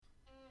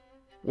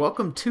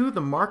Welcome to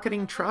the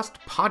Marketing Trust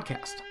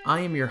Podcast. I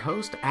am your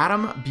host,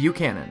 Adam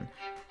Buchanan.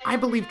 I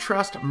believe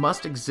trust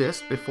must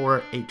exist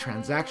before a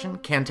transaction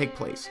can take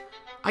place.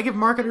 I give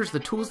marketers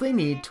the tools they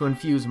need to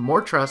infuse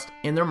more trust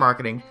in their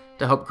marketing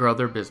to help grow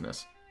their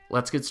business.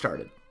 Let's get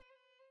started.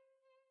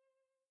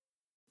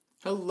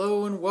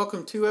 Hello and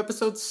welcome to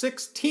episode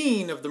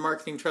 16 of the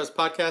Marketing Trust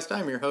Podcast.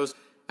 I'm your host,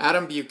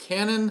 Adam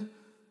Buchanan.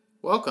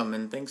 Welcome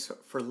and thanks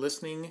for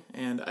listening,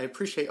 and I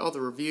appreciate all the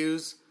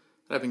reviews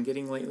I've been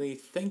getting lately.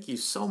 Thank you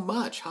so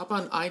much. Hop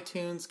on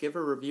iTunes, give a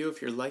review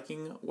if you're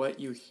liking what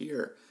you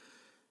hear.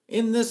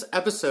 In this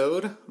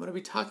episode, I'm going to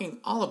be talking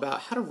all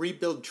about how to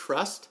rebuild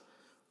trust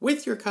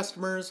with your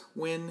customers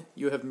when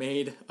you have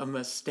made a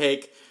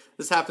mistake.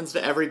 This happens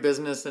to every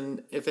business,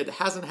 and if it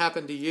hasn't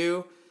happened to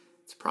you,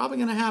 it's probably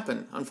going to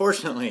happen.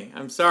 Unfortunately,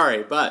 I'm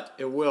sorry, but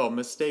it will.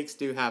 Mistakes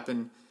do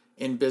happen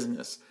in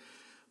business.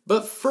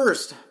 But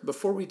first,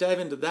 before we dive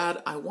into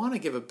that, I want to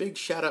give a big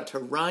shout out to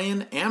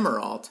Ryan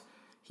Amaralt.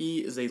 He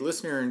is a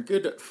listener and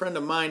good friend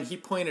of mine. He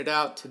pointed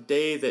out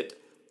today that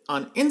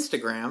on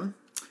Instagram,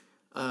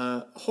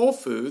 Whole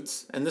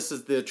Foods, and this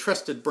is the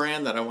trusted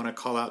brand that I want to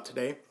call out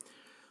today.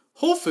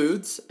 Whole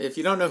Foods, if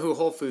you don't know who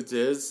Whole Foods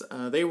is,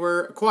 they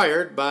were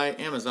acquired by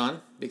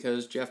Amazon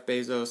because Jeff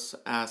Bezos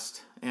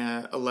asked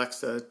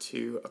Alexa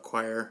to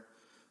acquire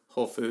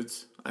Whole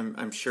Foods.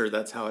 I'm sure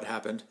that's how it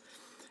happened.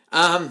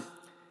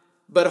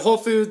 But Whole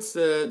Foods,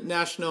 the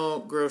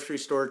national grocery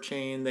store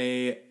chain,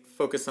 they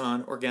focus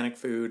on organic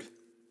food.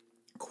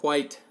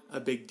 Quite a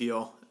big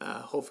deal.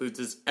 Whole Foods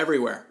is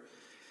everywhere.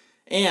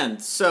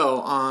 And so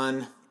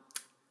on,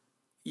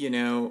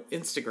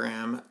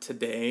 Instagram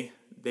today,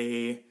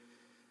 they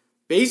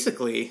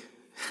basically,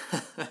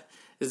 this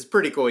is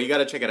pretty cool. You got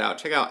to check it out.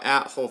 Check out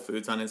 @Whole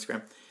Foods on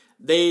Instagram.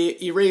 They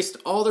erased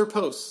all their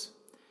posts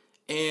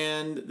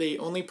and they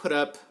only put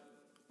up,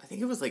 I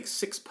think it was like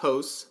 6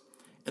 posts,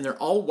 and they're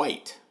all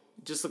white.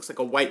 It just looks like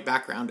a white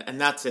background, and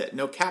that's it.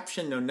 No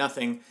caption, no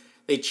nothing.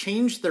 They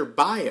changed their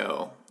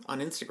bio on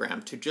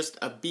Instagram to just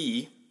a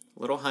bee,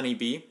 little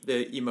honeybee,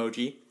 the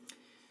emoji,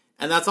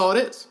 and that's all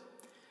it is.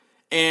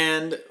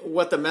 And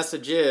what the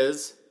message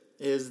is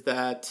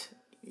that,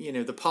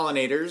 the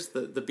pollinators,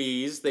 the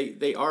bees,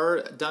 they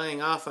are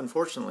dying off,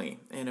 unfortunately.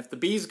 And if the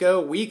bees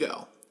go, we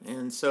go.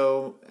 And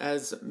so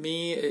as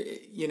me,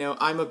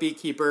 I'm a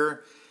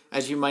beekeeper,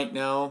 as you might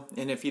know.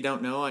 And if you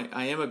don't know,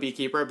 I am a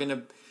beekeeper. I've been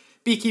a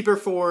beekeeper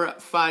for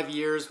 5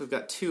 years. We've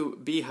got 2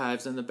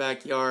 beehives in the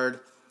backyard.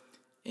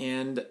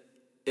 And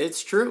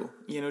it's true.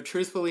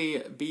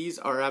 Truthfully, bees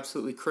are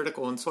absolutely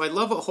critical. And so I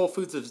love what Whole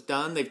Foods has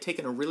done. They've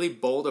taken a really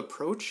bold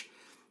approach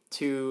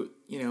to,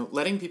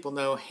 letting people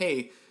know,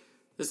 hey,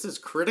 this is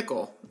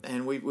critical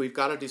and we've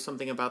got to do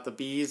something about the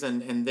bees.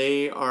 And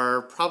they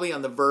are probably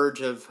on the verge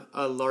of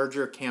a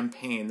larger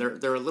campaign.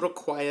 They're a little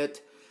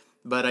quiet,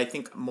 but I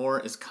think more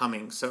is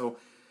coming. So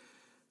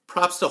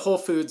props to Whole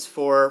Foods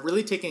for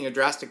really taking a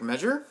drastic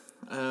measure.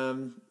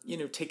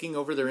 Taking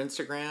over their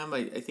Instagram.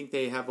 I think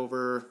they have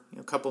over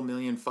a couple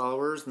million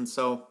followers, and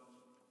so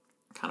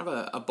kind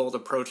of a bold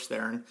approach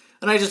there. And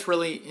I just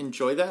really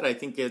enjoy that. I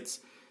think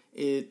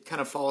it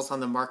kind of falls on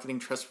the marketing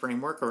trust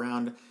framework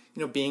around,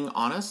 being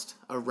honest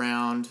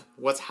around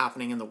what's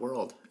happening in the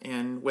world.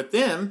 And with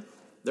them,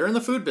 they're in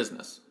the food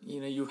business.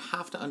 You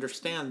have to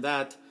understand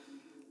that,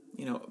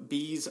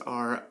 bees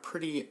are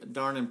pretty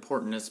darn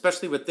important,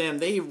 especially with them.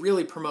 They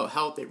really promote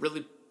health. They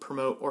really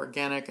promote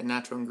organic and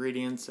natural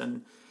ingredients,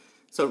 and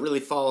so it really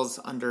falls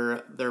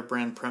under their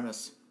brand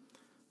premise.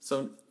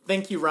 So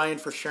thank you, Ryan,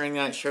 for sharing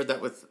that. I shared that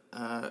with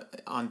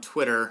on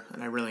Twitter,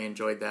 and I really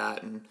enjoyed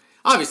that. And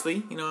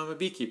obviously, I'm a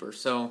beekeeper,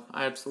 so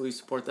I absolutely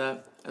support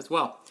that as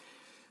well.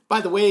 By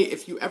the way,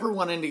 if you ever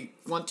want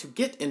to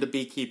get into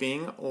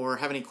beekeeping or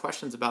have any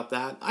questions about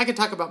that, I could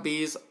talk about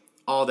bees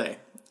all day.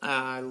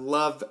 I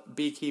love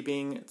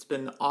beekeeping. It's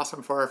been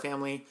awesome for our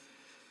family,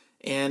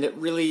 and it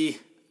really,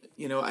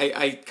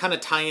 I kind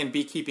of tie in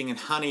beekeeping and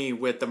honey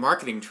with the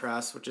marketing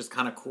trust, which is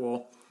kind of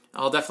cool.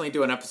 I'll definitely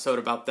do an episode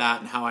about that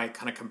and how I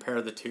kind of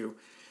compare the two.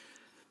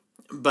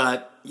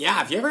 But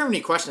yeah, if you ever have any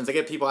questions, I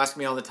get people asking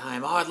me all the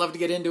time, I'd love to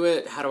get into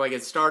it. How do I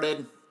get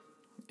started?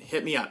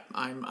 Hit me up.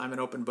 I'm an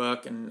open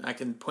book, and I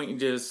can point you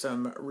to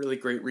some really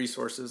great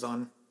resources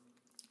on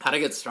how to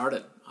get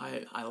started.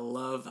 I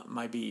love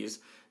my bees.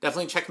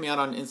 Definitely check me out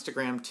on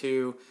Instagram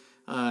too,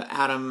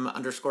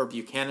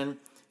 Adam_Buchanan.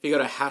 If you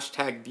go to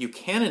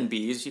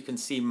 #BuchananBees, you can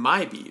see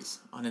my bees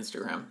on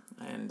Instagram,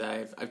 and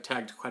I've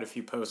tagged quite a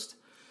few posts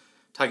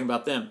talking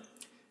about them.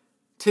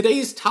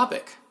 Today's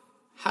topic: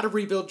 how to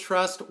rebuild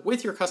trust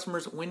with your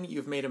customers when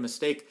you've made a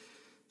mistake.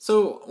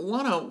 So I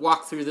want to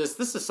walk through this.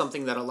 This is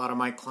something that a lot of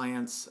my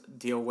clients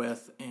deal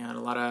with, and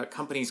a lot of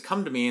companies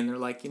come to me and they're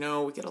like, we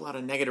get a lot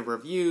of negative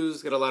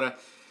reviews, get a lot of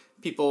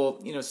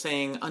people,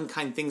 saying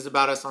unkind things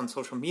about us on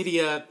social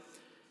media.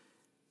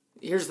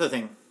 Here's the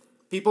thing.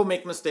 People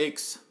make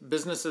mistakes,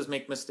 businesses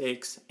make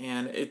mistakes,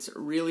 and it's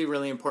really,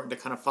 really important to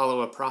kind of follow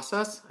a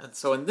process. And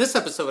so in this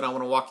episode, I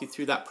want to walk you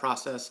through that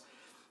process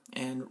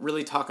and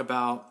really talk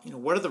about,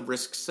 what are the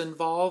risks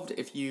involved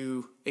if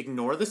you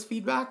ignore this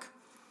feedback,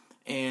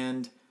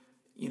 and,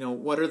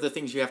 what are the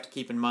things you have to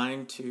keep in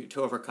mind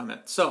to overcome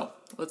it. So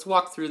let's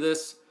walk through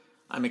this.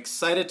 I'm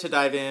excited to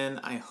dive in.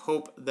 I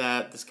hope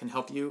that this can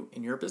help you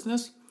in your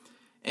business.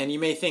 And you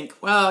may think,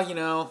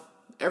 well,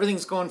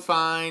 everything's going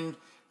fine.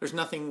 There's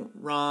nothing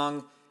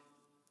wrong.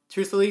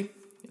 Truthfully,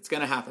 it's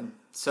going to happen.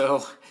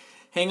 So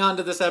hang on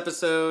to this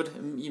episode.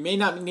 You may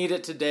not need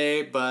it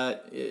today,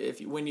 but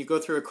when you go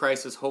through a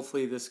crisis,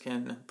 hopefully this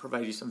can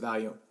provide you some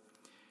value.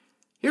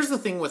 Here's the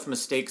thing with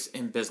mistakes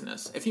in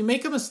business. If you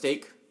make a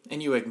mistake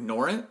and you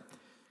ignore it,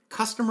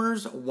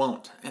 customers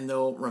won't, and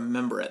they'll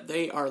remember it.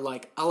 They are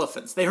like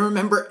elephants. They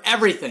remember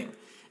everything.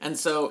 And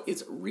so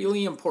it's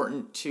really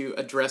important to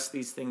address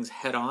these things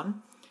head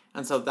on.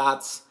 And so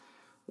that's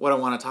what I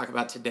want to talk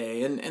about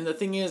today. And the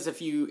thing is,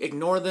 if you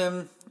ignore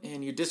them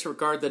and you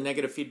disregard the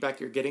negative feedback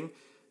you're getting,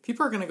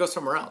 people are going to go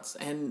somewhere else.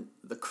 And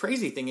the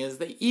crazy thing is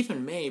they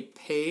even may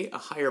pay a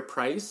higher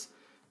price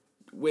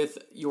with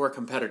your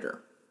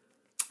competitor.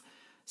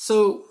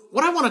 So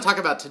what I want to talk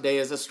about today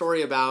is a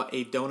story about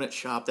a donut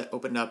shop that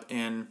opened up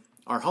in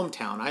our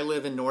hometown. I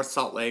live in North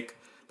Salt Lake,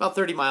 about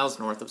 30 miles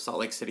north of Salt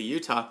Lake City,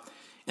 Utah.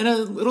 And a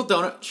little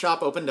donut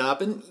shop opened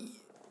up, and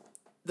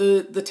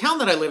the town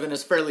that I live in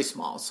is fairly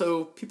small.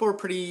 So people are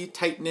pretty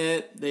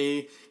tight-knit.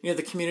 The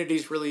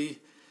community's really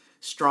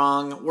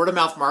strong.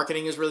 Word-of-mouth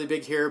marketing is really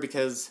big here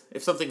because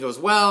if something goes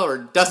well or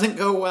doesn't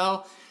go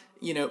well,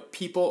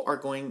 people are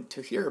going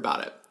to hear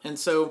about it. And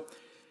so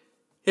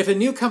if a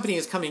new company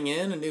is coming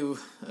in, a new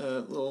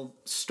little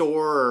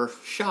store or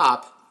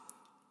shop,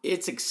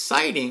 it's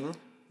exciting,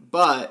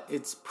 but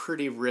it's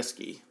pretty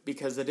risky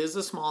because it is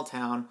a small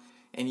town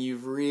and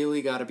you've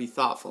really got to be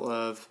thoughtful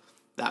of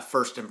that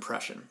first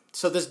impression.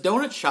 So this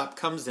donut shop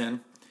comes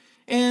in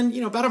and,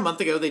 about a month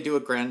ago, they do a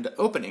grand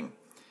opening.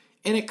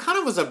 And it kind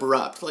of was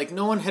abrupt. Like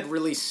no one had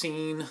really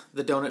seen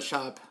the donut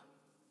shop,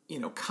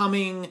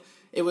 coming.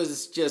 It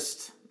was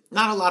just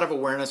not a lot of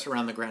awareness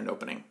around the grand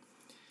opening.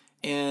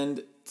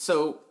 And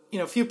so,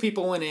 a few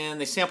people went in,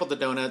 they sampled the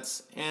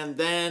donuts, and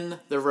then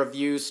the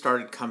reviews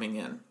started coming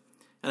in.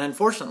 And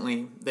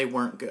unfortunately, they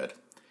weren't good.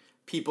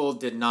 People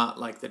did not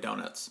like the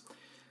donuts.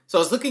 So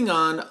I was looking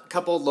on a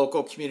couple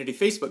local community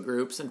Facebook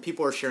groups, and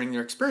people were sharing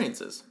their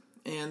experiences.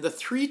 And the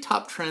 3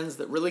 top trends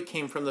that really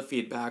came from the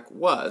feedback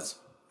was,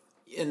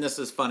 and this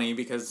is funny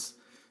because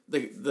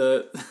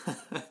the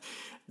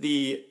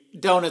the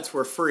donuts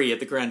were free at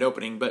the grand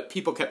opening, but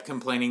people kept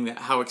complaining that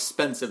how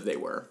expensive they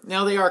were.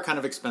 Now they are kind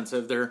of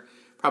expensive. They're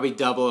probably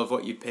double of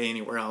what you'd pay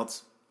anywhere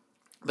else.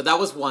 But that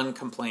was one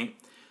complaint.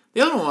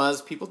 The other one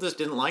was people just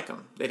didn't like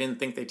them. They didn't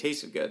think they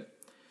tasted good.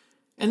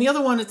 And the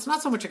other one, it's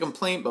not so much a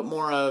complaint, but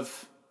more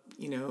of,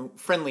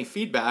 friendly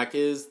feedback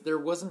is there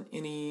wasn't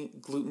any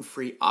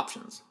gluten-free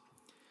options.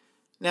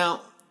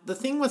 Now, the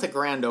thing with a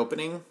grand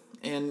opening,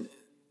 and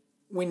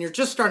when you're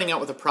just starting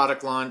out with a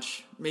product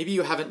launch, maybe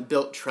you haven't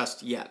built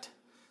trust yet.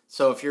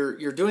 So if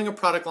you're doing a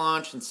product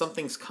launch and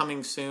something's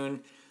coming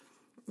soon,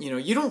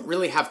 you don't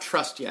really have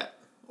trust yet.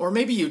 Or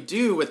maybe you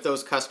do with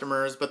those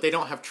customers, but they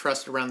don't have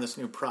trust around this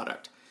new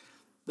product.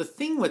 The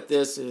thing with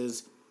this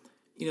is,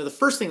 the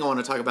first thing I want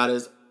to talk about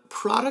is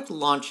product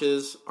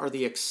launches are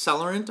the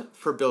accelerant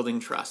for building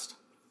trust.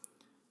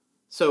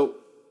 So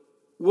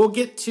we'll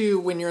get to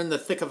when you're in the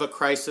thick of a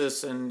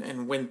crisis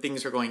and when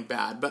things are going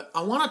bad, but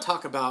I want to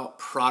talk about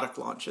product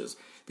launches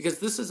because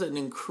this is an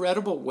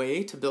incredible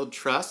way to build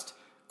trust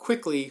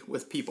quickly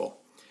with people.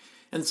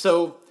 And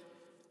so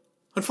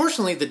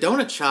unfortunately, the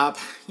donut shop,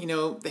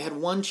 they had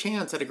one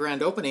chance at a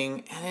grand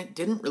opening and it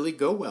didn't really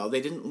go well.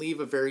 They didn't leave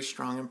a very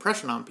strong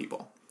impression on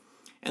people.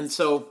 And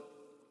so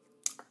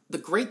the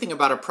great thing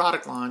about a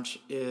product launch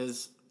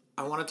is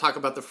I want to talk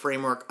about the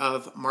framework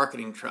of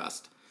marketing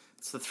trust.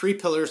 It's the 3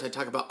 pillars I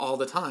talk about all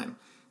the time.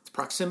 It's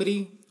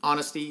proximity,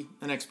 honesty,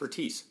 and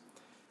expertise.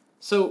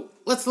 So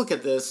let's look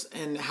at this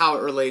and how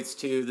it relates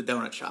to the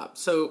donut shop.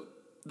 So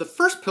the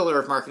first pillar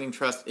of marketing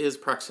trust is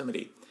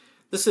proximity.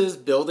 This is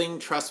building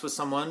trust with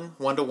someone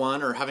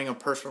one-to-one or having a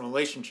personal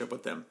relationship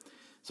with them.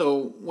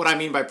 So what I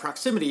mean by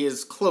proximity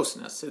is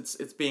closeness.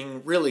 It's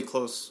being really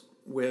close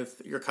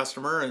with your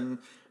customer and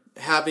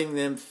having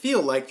them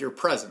feel like you're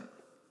present.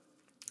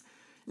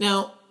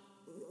 Now,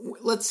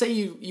 let's say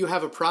you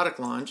have a product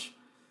launch.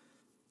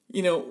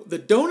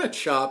 The donut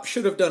shop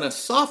should have done a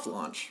soft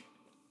launch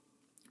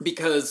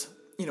because,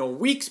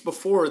 weeks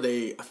before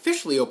they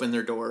officially open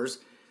their doors,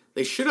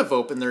 they should have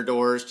opened their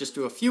doors just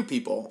to a few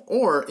people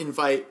or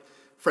invite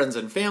friends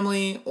and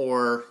family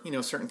or,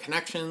 certain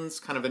connections,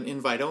 kind of an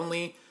invite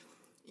only.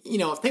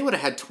 If they would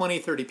have had 20,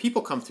 30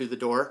 people come through the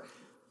door,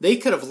 they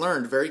could have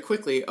learned very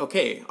quickly,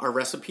 okay, our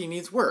recipe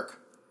needs work.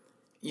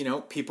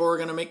 People are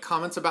going to make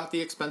comments about the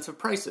expensive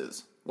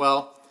prices.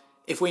 Well,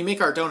 if we make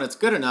our donuts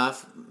good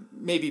enough,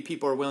 maybe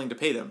people are willing to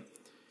pay them.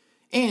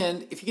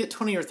 And if you get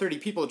 20 or 30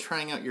 people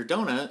trying out your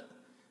donut,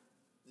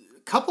 a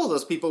couple of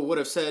those people would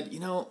have said,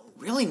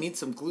 really need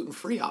some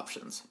gluten-free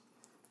options.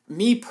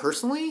 Me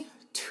personally,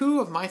 2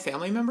 of my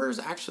family members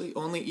actually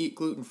only eat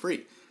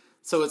gluten-free.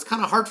 So it's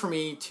kind of hard for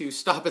me to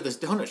stop at this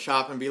donut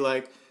shop and be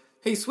like,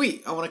 hey,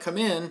 sweet, I want to come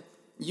in.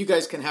 You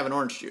guys can have an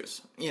orange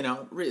juice.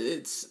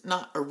 It's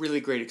not a really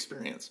great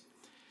experience.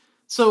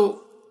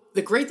 So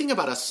the great thing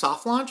about a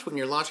soft launch when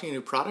you're launching a new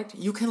product,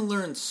 you can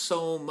learn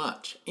so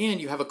much and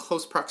you have a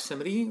close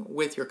proximity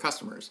with your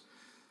customers.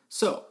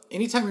 So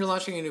anytime you're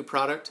launching a new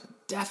product,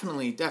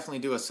 definitely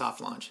do a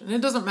soft launch. And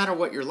it doesn't matter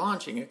what you're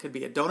launching. It could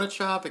be a donut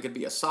shop, it could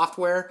be a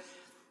software,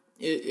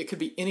 it could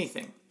be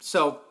anything.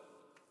 So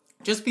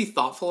just be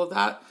thoughtful of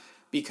that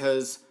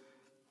because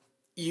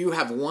you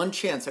have one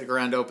chance at a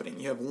grand opening.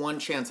 You have one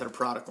chance at a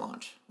product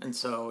launch. And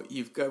so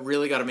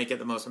really got to make it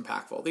the most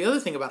impactful. The other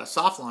thing about a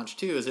soft launch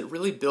too is it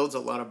really builds a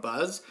lot of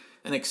buzz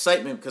and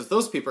excitement because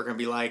those people are going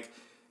to be like,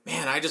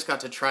 man, I just got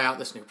to try out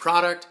this new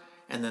product.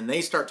 And then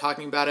they start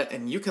talking about it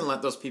and you can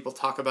let those people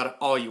talk about it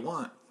all you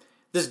want.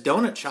 This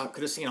donut shop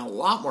could have seen a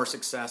lot more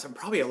success and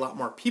probably a lot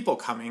more people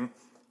coming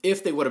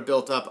if they would have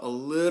built up a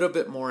little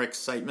bit more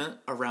excitement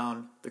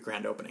around the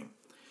grand opening.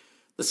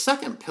 The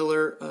second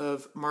pillar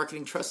of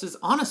marketing trust is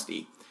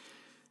honesty.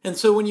 And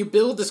so when you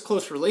build this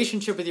close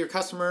relationship with your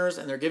customers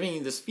and they're giving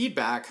you this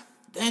feedback,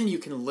 then you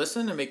can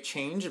listen and make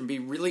change and be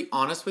really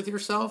honest with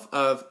yourself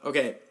of,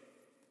 okay,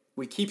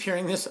 we keep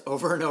hearing this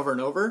over and over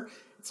and over.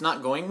 It's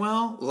not going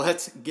well.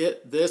 Let's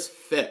get this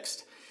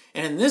fixed.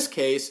 And in this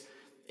case,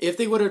 if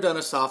they would have done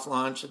a soft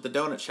launch at the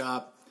donut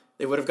shop,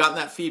 they would have gotten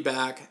that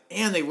feedback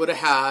and they would have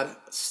had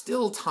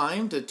still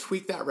time to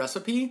tweak that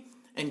recipe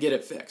and get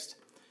it fixed.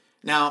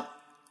 Now,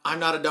 I'm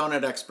not a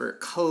donut expert,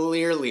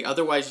 clearly.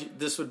 Otherwise,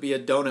 this would be a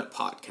donut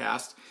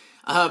podcast.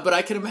 But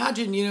I can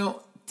imagine,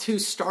 to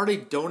start a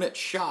donut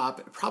shop,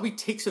 it probably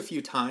takes a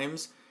few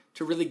times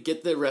to really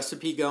get the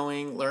recipe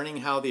going, learning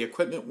how the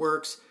equipment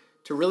works,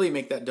 to really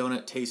make that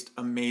donut taste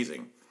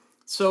amazing.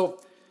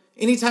 So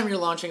anytime you're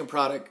launching a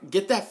product,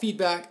 get that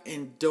feedback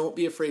and don't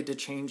be afraid to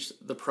change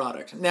the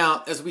product.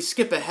 Now, as we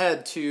skip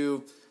ahead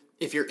to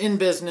if you're in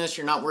business,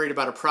 you're not worried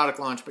about a product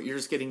launch, but you're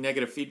just getting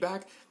negative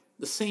feedback,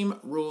 the same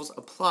rules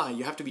apply.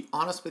 You have to be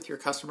honest with your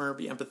customer,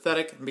 be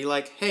empathetic, and be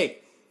like, hey,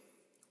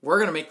 we're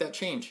going to make that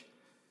change,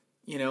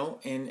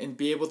 and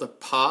be able to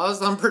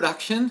pause on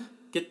production,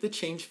 get the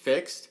change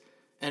fixed,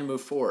 and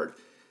move forward.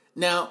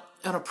 Now,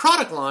 on a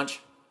product launch,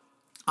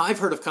 I've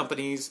heard of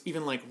companies,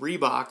 even like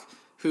Reebok,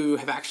 who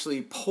have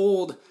actually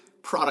pulled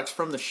products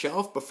from the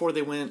shelf before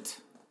they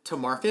went to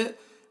market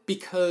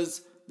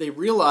because they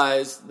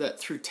realized that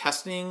through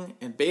testing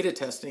and beta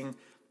testing,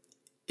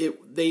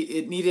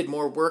 it needed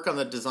more work on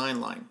the design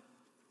line.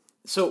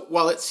 So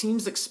while it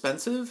seems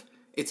expensive,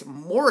 it's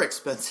more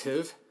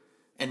expensive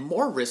and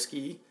more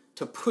risky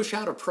to push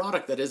out a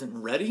product that isn't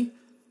ready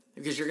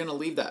because you're going to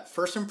leave that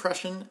first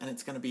impression and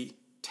it's going to be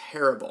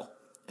terrible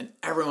and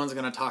everyone's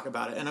going to talk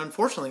about it. And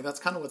unfortunately, that's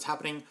kind of what's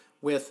happening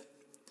with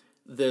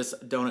this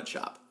donut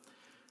shop.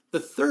 The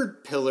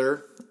third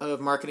pillar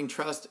of marketing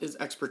trust is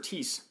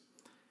expertise.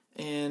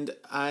 And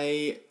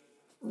I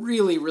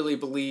really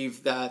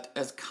believe that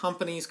as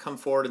companies come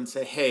forward and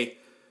say, hey,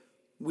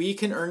 we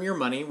can earn your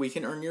money, we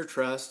can earn your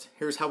trust,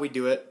 here's how we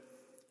do it,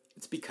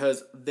 it's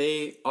because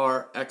they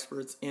are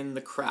experts in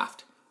the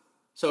craft.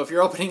 So if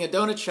you're opening a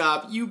donut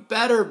shop, you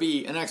better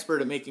be an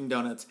expert at making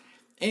donuts,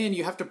 and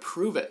you have to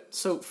prove it.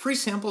 So free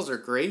samples are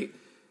great,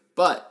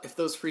 but if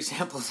those free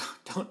samples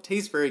don't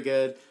taste very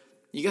good,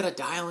 you got to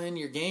dial in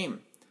your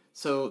game.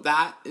 So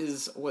that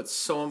is what's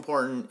so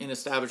important in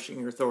establishing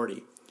your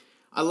authority.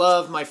 I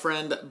love my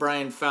friend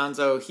Brian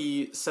Fanzo.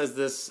 He says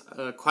this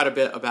quite a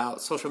bit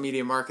about social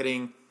media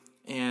marketing,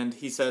 and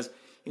he says,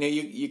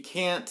 you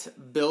can't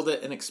build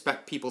it and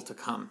expect people to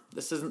come.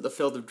 This isn't the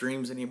field of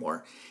dreams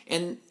anymore.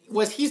 And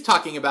what he's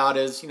talking about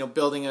is,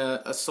 building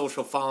a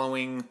social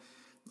following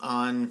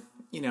on,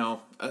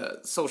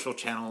 social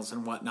channels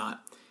and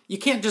whatnot. You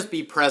can't just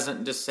be present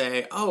and just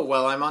say, oh,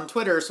 well, I'm on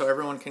Twitter, so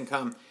everyone can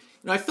come.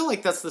 I feel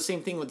like that's the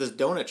same thing with this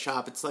donut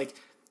shop. It's like,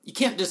 you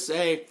can't just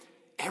say,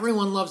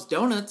 everyone loves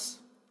donuts,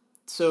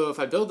 so if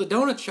I build a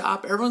donut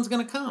shop, everyone's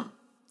going to come.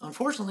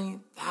 Unfortunately,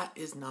 that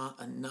is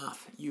not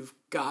enough. You've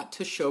got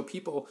to show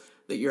people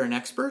that you're an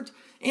expert.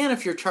 And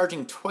if you're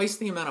charging twice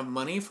the amount of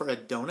money for a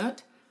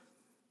donut,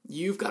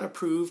 you've got to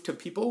prove to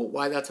people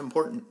why that's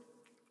important.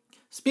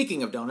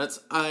 Speaking of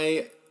donuts,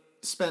 I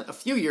spent a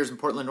few years in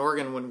Portland,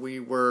 Oregon when we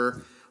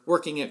were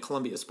working at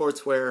Columbia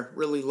Sportswear.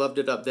 Really loved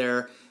it up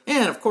there.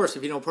 And of course,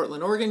 if you know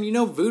Portland, Oregon, you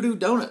know Voodoo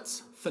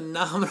Donuts.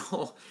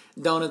 Phenomenal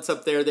donuts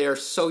up there. They are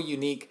so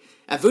unique.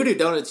 At Voodoo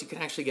Donuts, you can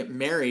actually get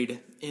married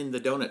in the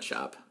donut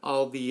shop.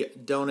 All the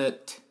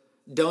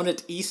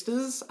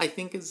donutistas, I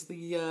think is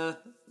the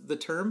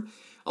term.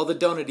 All the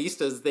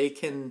donutistas, they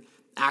can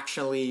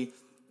actually,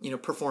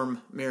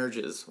 perform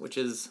marriages, which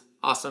is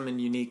awesome and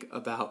unique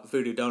about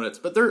Voodoo Donuts.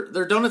 But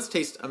their donuts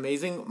taste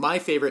amazing. My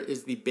favorite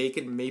is the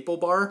bacon maple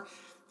bar.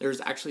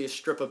 There's actually a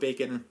strip of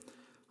bacon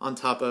on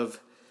top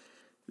of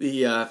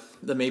the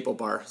maple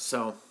bar.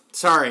 So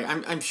sorry,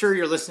 I'm sure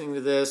you're listening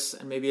to this,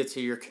 and maybe it's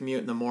your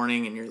commute in the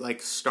morning, and you're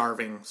like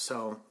starving.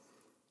 So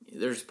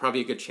there's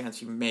probably a good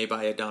chance you may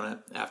buy a donut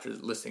after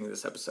listening to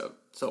this episode.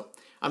 So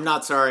I'm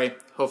not sorry.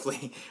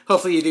 Hopefully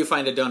you do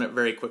find a donut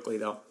very quickly,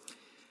 though.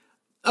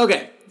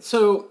 Okay,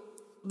 so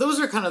those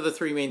are kind of the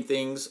three main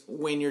things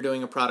when you're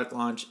doing a product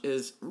launch: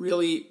 is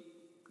really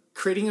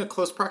creating a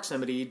close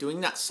proximity,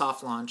 doing that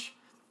soft launch,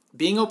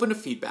 being open to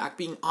feedback,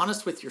 being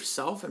honest with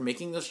yourself and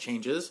making those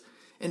changes.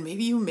 And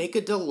maybe you make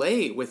a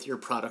delay with your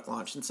product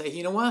launch and say,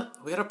 you know what,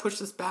 we got to push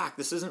this back.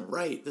 This isn't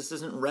right. This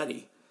isn't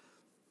ready.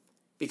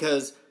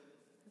 Because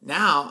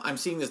now I'm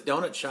seeing this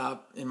donut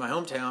shop in my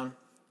hometown,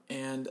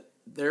 and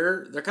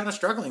they're kind of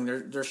struggling.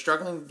 They're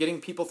struggling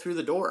getting people through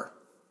the door,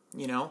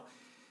 you know.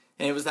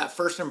 And it was that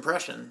first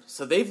impression.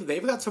 So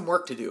they've got some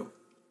work to do.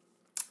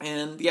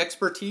 And the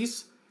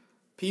expertise,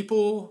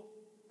 people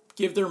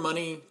give their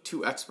money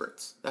to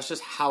experts. That's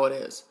just how it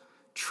is.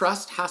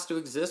 Trust has to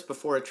exist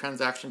before a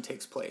transaction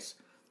takes place.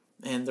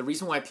 And the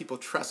reason why people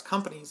trust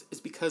companies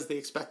is because they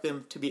expect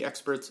them to be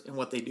experts in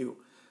what they do.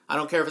 I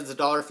don't care if it's a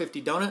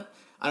 $1.50 donut.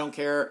 I don't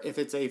care if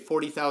it's a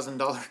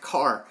 $40,000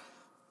 car.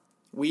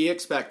 We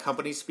expect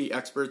companies to be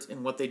experts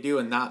in what they do,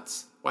 and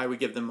that's why we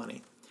give them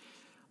money.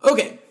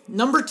 Okay,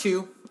 number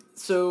 2.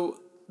 So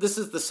this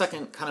is the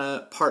second kind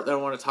of part that I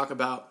want to talk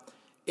about,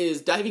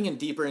 is diving in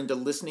deeper into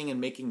listening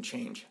and making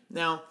change.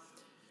 Now,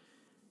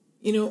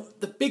 you know,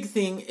 the big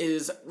thing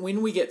is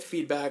when we get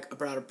feedback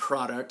about a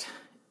product,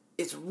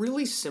 it's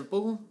really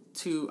simple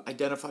to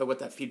identify what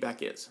that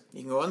feedback is.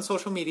 You can go on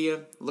social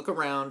media, look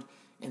around,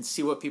 and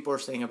see what people are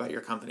saying about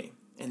your company.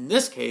 In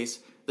this case,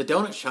 the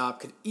donut shop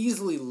could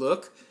easily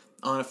look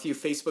on a few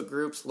Facebook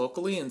groups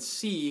locally and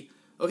see,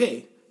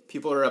 okay,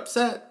 people are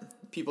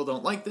upset, people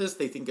don't like this,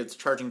 they think it's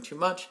charging too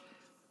much.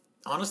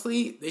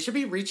 Honestly, they should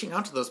be reaching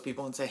out to those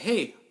people and say,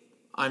 hey,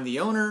 I'm the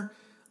owner,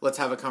 let's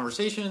have a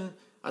conversation,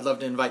 I'd love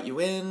to invite you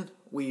in.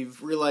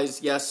 We've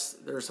realized, yes,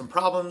 there are some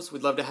problems.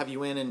 We'd love to have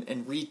you in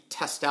and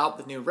retest out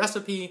the new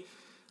recipe.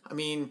 I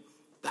mean,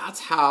 that's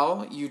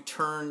how you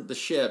turn the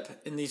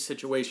ship in these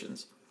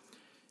situations.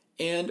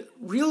 And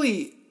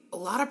really, a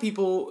lot of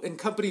people and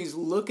companies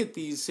look at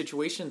these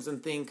situations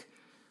and think,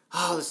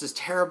 oh, this is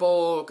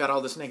terrible, got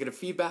all this negative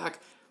feedback.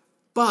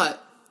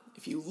 But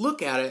if you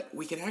look at it,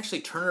 we can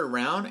actually turn it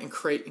around and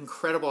create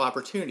incredible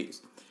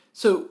opportunities.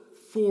 So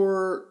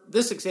for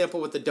this example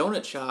with the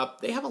donut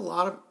shop, they have a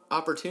lot of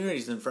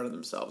opportunities in front of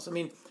themselves. I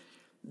mean,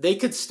 they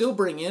could still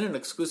bring in an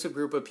exclusive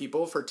group of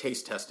people for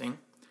taste testing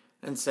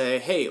and say,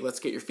 hey, let's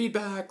get your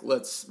feedback,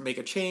 let's make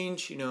a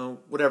change, you know,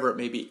 whatever it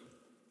may be.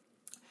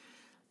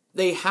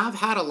 They have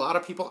had a lot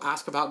of people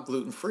ask about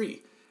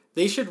gluten-free.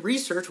 They should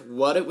research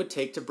what it would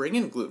take to bring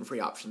in gluten-free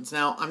options.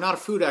 Now, I'm not a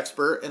food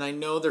expert, and I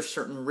know there's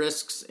certain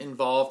risks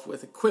involved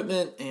with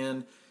equipment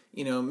and,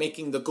 you know,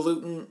 making the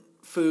gluten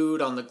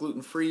food on the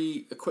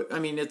gluten-free equipment. I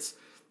mean,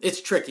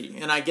 it's tricky,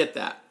 and I get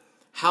that.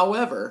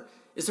 However,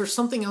 is there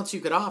something else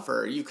you could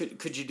offer?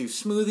 Could you do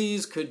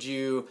smoothies? Could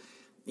you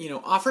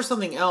offer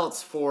something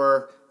else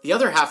for the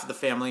other half of the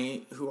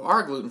family who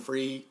are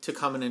gluten-free to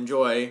come and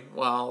enjoy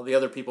while the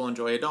other people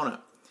enjoy a donut?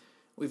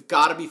 We've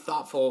got to be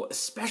thoughtful,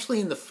 especially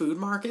in the food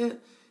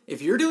market.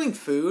 If you're doing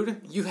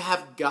food, you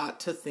have got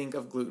to think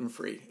of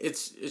gluten-free.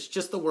 It's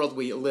just the world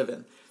we live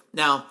in.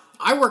 Now,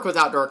 I work with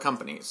outdoor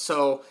companies,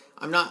 so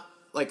I'm not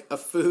like a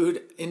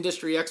food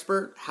industry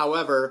expert.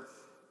 However,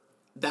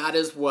 that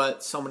is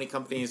what so many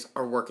companies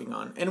are working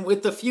on. And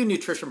with the few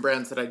nutrition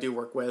brands that I do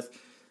work with,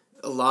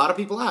 a lot of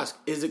people ask,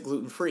 is it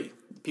gluten-free?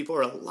 People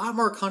are a lot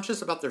more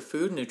conscious about their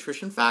food and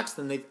nutrition facts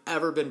than they've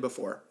ever been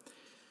before.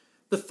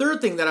 The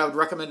third thing that I would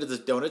recommend to this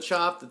donut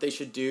shop that they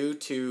should do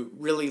to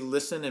really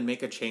listen and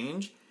make a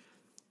change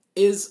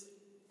is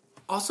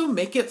also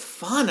make it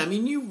fun. I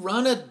mean, you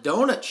run a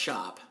donut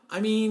shop.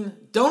 I mean,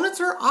 donuts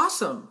are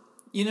awesome.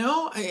 You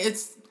know, it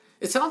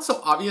sounds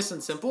so obvious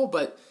and simple,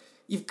 but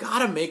you've got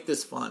to make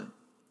this fun.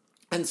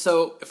 And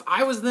so if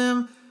I was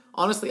them,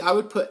 honestly, I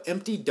would put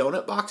empty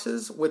donut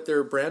boxes with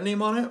their brand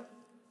name on it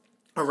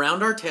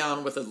around our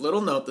town with a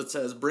little note that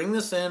says, bring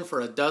this in for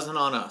a dozen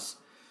on us.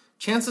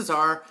 Chances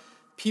are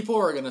people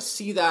are going to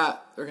see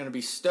that. They're going to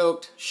be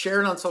stoked,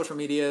 share it on social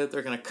media.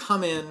 They're going to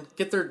come in,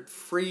 get their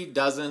free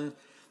dozen.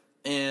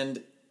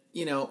 And,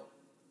 you know,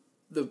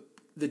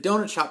 the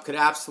donut shop could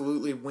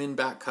absolutely win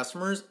back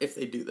customers if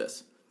they do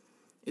this.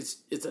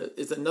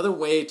 It's another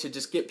way to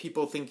just get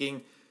people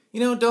thinking, you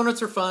know,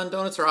 donuts are fun,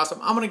 donuts are awesome,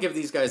 I'm going to give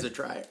these guys a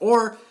try.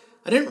 Or,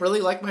 I didn't really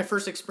like my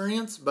first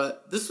experience,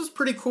 but this was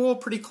pretty cool,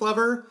 pretty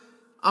clever,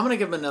 I'm going to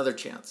give them another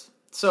chance.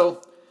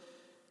 So,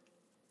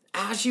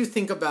 as you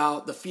think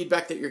about the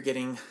feedback that you're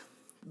getting,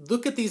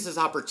 look at these as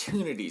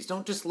opportunities.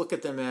 Don't just look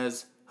at them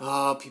as,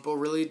 oh, people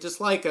really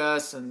dislike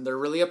us, and they're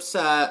really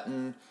upset,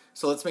 and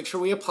so let's make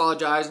sure we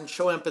apologize and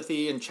show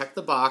empathy and check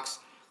the box.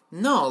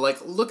 No, like,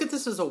 look at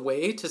this as a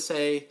way to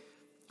say,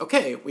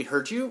 okay, we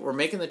heard you, we're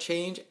making the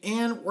change,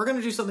 and we're going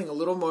to do something a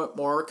little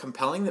more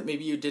compelling that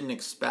maybe you didn't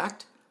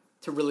expect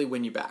to really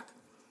win you back.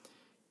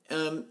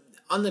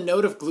 On the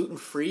note of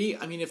gluten-free,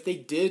 I mean, if they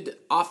did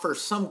offer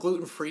some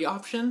gluten-free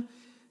option,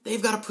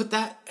 they've got to put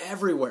that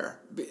everywhere.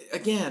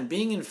 Again,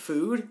 being in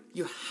food,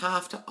 you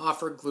have to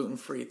offer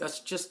gluten-free. That's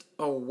just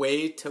a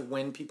way to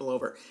win people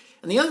over.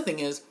 And the other thing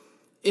is,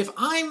 if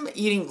I'm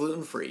eating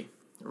gluten-free,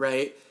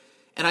 right,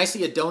 and I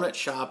see a donut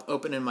shop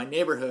open in my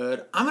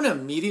neighborhood, I'm going to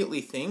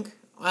immediately think,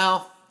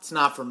 well, it's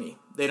not for me.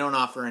 They don't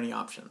offer any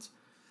options.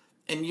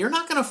 And you're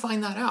not going to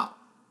find that out.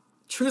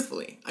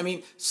 Truthfully, I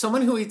mean,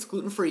 someone who eats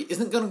gluten-free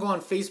isn't going to go on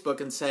Facebook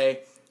and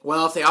say,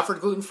 well, if they offered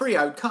gluten-free,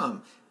 I would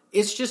come.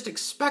 It's just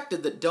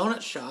expected that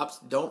donut shops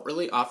don't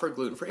really offer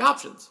gluten-free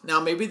options. Now,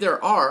 maybe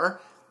there are,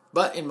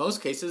 but in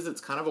most cases, it's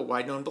kind of a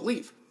wide-known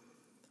belief.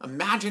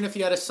 Imagine if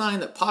you had a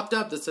sign that popped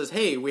up that says,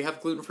 hey, we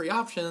have gluten-free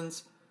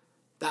options.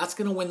 That's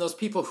going to win those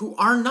people who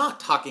are not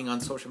talking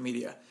on social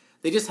media.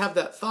 They just have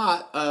that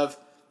thought of,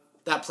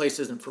 that place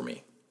isn't for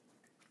me.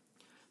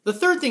 The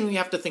third thing we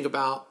have to think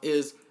about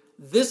is,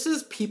 this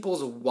is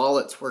people's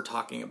wallets we're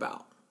talking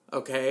about,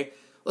 okay?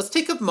 Let's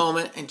take a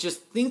moment and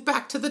just think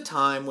back to the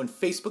time when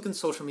Facebook and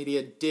social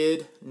media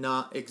did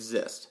not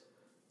exist.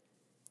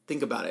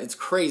 Think about it. It's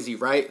crazy,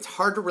 right? It's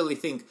hard to really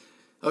think,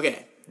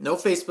 okay, no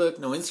Facebook,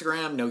 no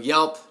Instagram, no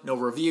Yelp, no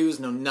reviews,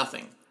 no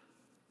nothing.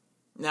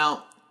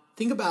 Now,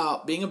 think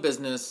about being a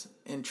business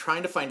and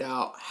trying to find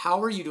out,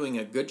 how are you doing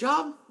a good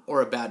job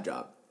or a bad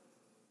job?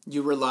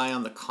 You rely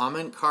on the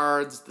comment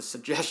cards, the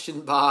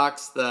suggestion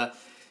box, the,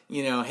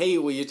 hey,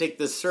 will you take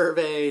this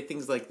survey,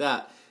 things like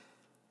that.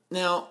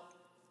 Now,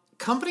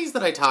 companies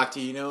that I talk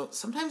to,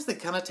 sometimes they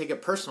kind of take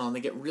it personal and they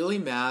get really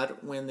mad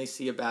when they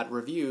see a bad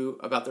review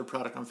about their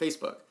product on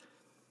Facebook.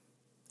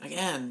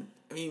 Again,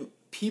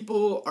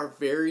 people are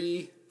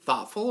very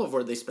thoughtful of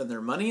where they spend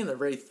their money, and they're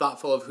very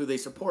thoughtful of who they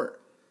support.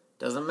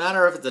 Doesn't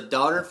matter if it's a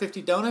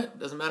 $1.50 donut,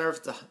 doesn't matter if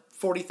it's a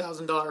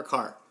 $40,000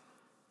 car.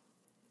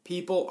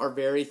 People are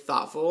very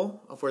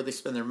thoughtful of where they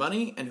spend their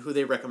money and who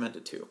they recommend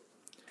it to.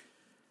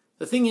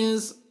 The thing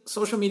is,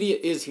 social media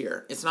is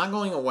here. It's not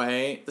going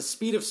away. The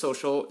speed of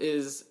social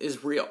is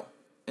real.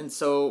 And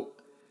so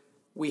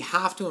we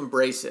have to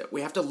embrace it. We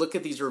have to look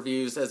at these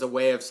reviews as a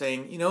way of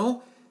saying,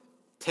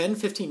 10,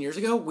 15 years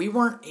ago, we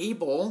weren't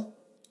able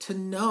to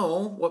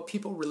know what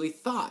people really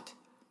thought.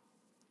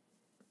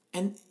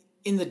 And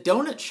in the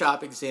donut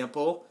shop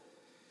example,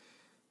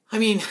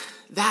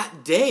 that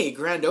day,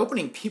 grand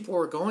opening, people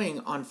were going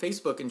on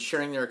Facebook and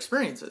sharing their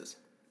experiences.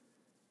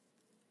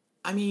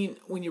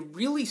 When you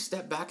really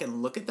step back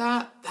and look at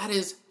that, that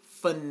is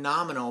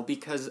phenomenal,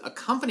 because a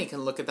company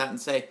can look at that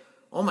and say,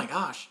 oh my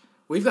gosh,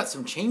 we've got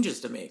some changes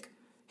to make.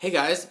 Hey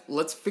guys,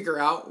 let's figure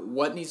out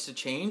what needs to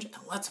change and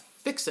let's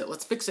fix it.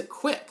 Let's fix it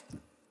quick.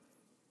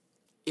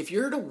 If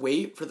you're to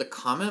wait for the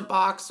comment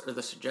box or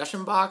the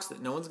suggestion box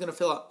that no one's going to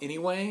fill out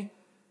anyway,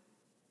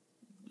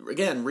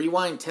 again,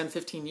 rewind 10,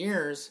 15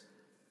 years,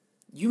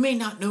 you may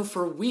not know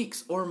for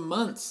weeks or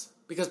months,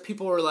 because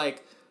people were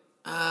like,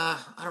 I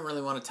don't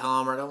really want to tell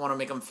them, or I don't want to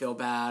make them feel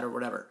bad or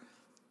whatever.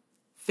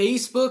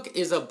 Facebook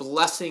is a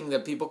blessing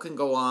that people can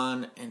go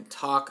on and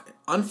talk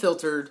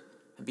unfiltered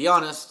and be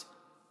honest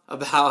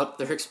about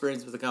their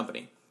experience with the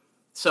company.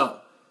 So,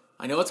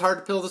 I know it's hard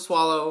to pill to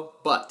swallow,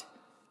 but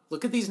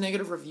look at these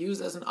negative reviews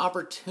as an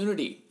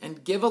opportunity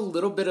and give a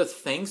little bit of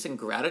thanks and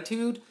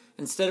gratitude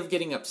instead of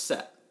getting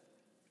upset.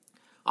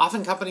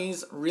 Often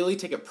companies really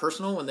take it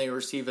personal when they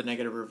receive a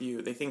negative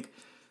review. They think,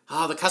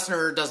 the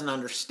customer doesn't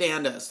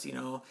understand us.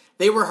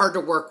 They were hard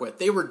to work with.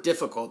 They were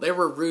difficult. They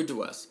were rude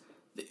to us.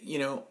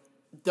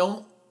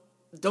 Don't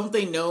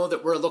they know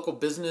that we're a local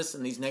business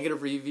and these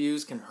negative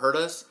reviews can hurt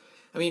us?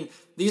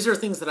 These are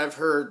things that I've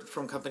heard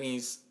from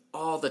companies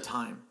all the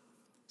time.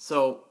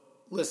 So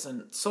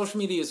listen, social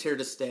media is here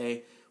to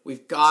stay.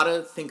 We've got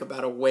to think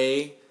about a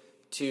way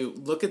to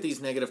look at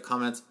these negative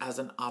comments as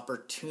an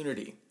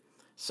opportunity.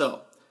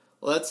 So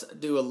let's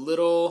do a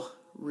little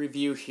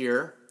review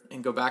here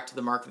and go back to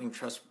the marketing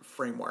trust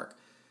framework.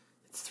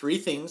 It's 3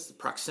 things: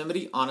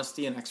 proximity,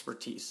 honesty, and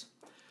expertise.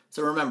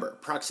 So remember,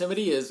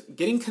 proximity is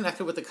getting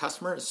connected with the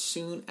customer as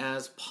soon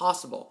as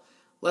possible.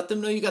 Let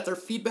them know you got their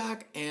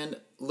feedback and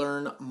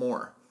learn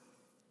more.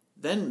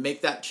 Then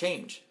make that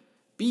change.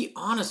 Be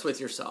honest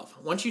with yourself.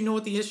 Once you know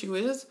what the issue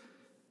is,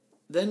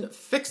 then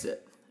fix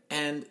it.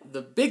 And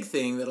the big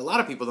thing that a lot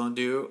of people don't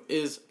do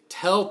is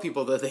tell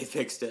people that they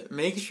fixed it.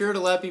 Make sure to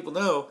let people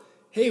know,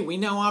 hey, we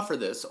now offer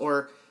this,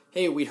 or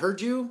hey, we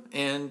heard you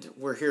and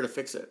we're here to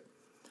fix it.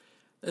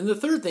 And the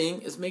third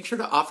thing is make sure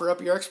to offer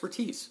up your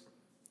expertise.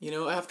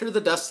 After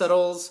the dust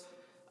settles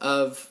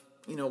of,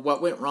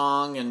 what went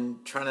wrong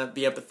and trying to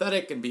be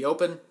empathetic and be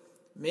open,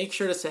 make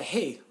sure to say,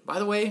 hey, by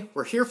the way,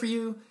 we're here for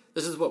you.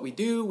 This is what we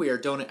do. We are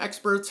donut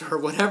experts, or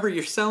whatever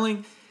you're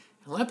selling.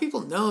 And let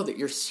people know that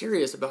you're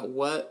serious about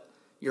what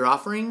you're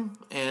offering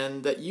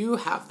and that you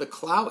have the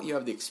clout, you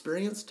have the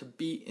experience to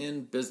be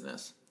in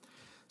business.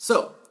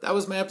 So that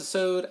was my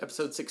episode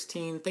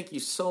 16. Thank you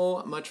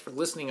so much for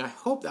listening. I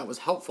hope that was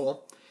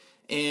helpful.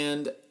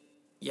 And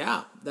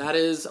yeah, that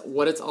is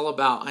what it's all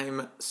about.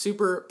 I'm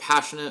super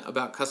passionate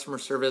about customer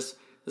service.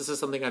 This is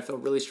something I feel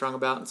really strong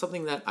about and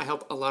something that I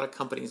help a lot of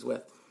companies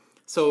with.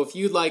 So if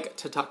you'd like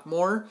to talk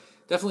more,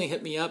 definitely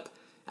hit me up,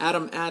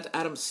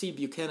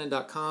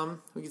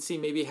 adam@adamcbuchanan.com. We can see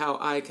maybe how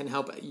I can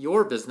help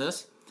your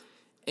business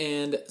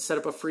and set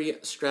up a free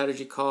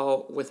strategy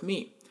call with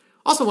me.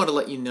 Also want to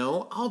let you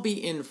know, I'll be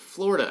in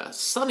Florida,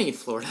 sunny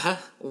Florida,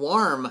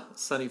 warm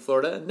sunny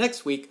Florida,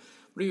 next week.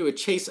 We're going to do a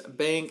Chase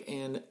Bank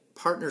in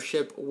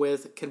partnership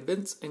with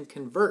Convince and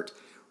Convert.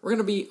 We're going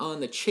to be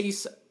on the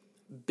Chase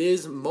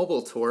Biz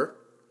Mobile Tour,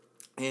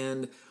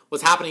 and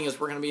what's happening is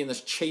we're going to be in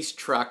this Chase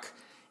truck,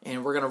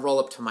 and we're going to roll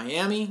up to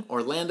Miami,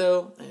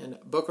 Orlando, and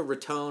Boca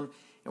Raton,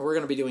 and we're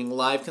going to be doing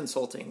live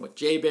consulting with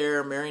Jay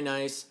Bear, Mary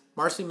Nice,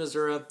 Marcy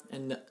Missoura,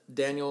 and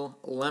Daniel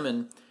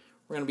Lemon.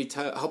 We're going to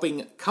be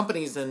helping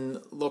companies in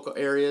local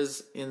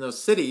areas in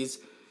those cities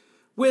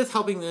with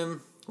helping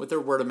them with their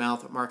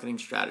word-of-mouth marketing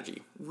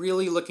strategy.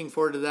 Really looking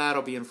forward to that.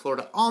 I'll be in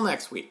Florida all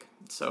next week.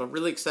 So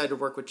really excited to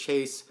work with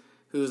Chase,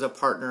 who's a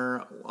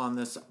partner on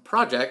this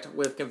project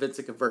with Convince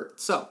and Convert.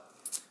 So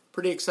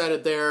pretty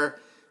excited there,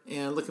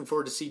 and looking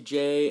forward to see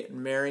Jay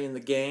and Mary and the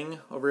gang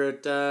over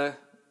at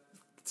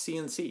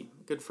CNC,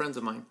 good friends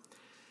of mine.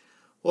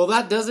 Well,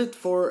 that does it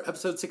for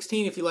episode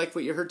 16. If you liked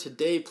what you heard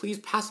today, please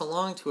pass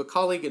along to a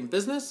colleague in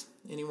business,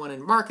 anyone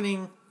in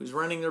marketing who's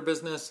running their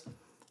business,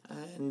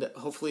 and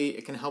hopefully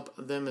it can help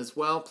them as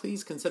well.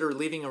 Please consider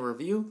leaving a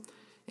review.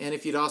 And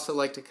if you'd also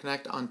like to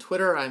connect on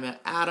Twitter, I'm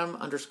at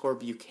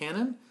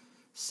Adam_Buchanan.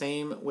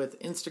 Same with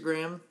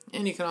Instagram.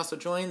 And you can also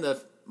join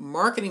the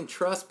Marketing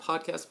Trust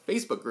Podcast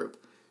Facebook group.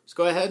 Just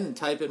go ahead and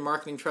type in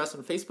Marketing Trust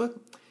on Facebook.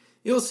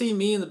 You'll see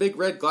me in the big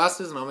red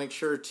glasses, and I'll make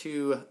sure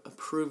to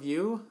approve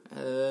you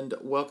and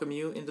welcome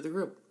you into the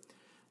group.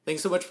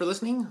 Thanks so much for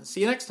listening.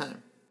 See you next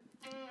time.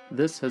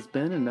 This has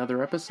been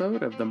another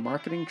episode of the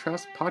Marketing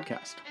Trust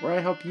Podcast, where I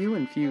help you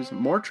infuse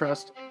more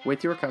trust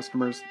with your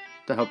customers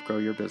to help grow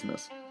your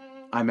business.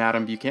 I'm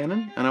Adam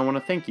Buchanan, and I want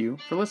to thank you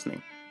for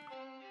listening.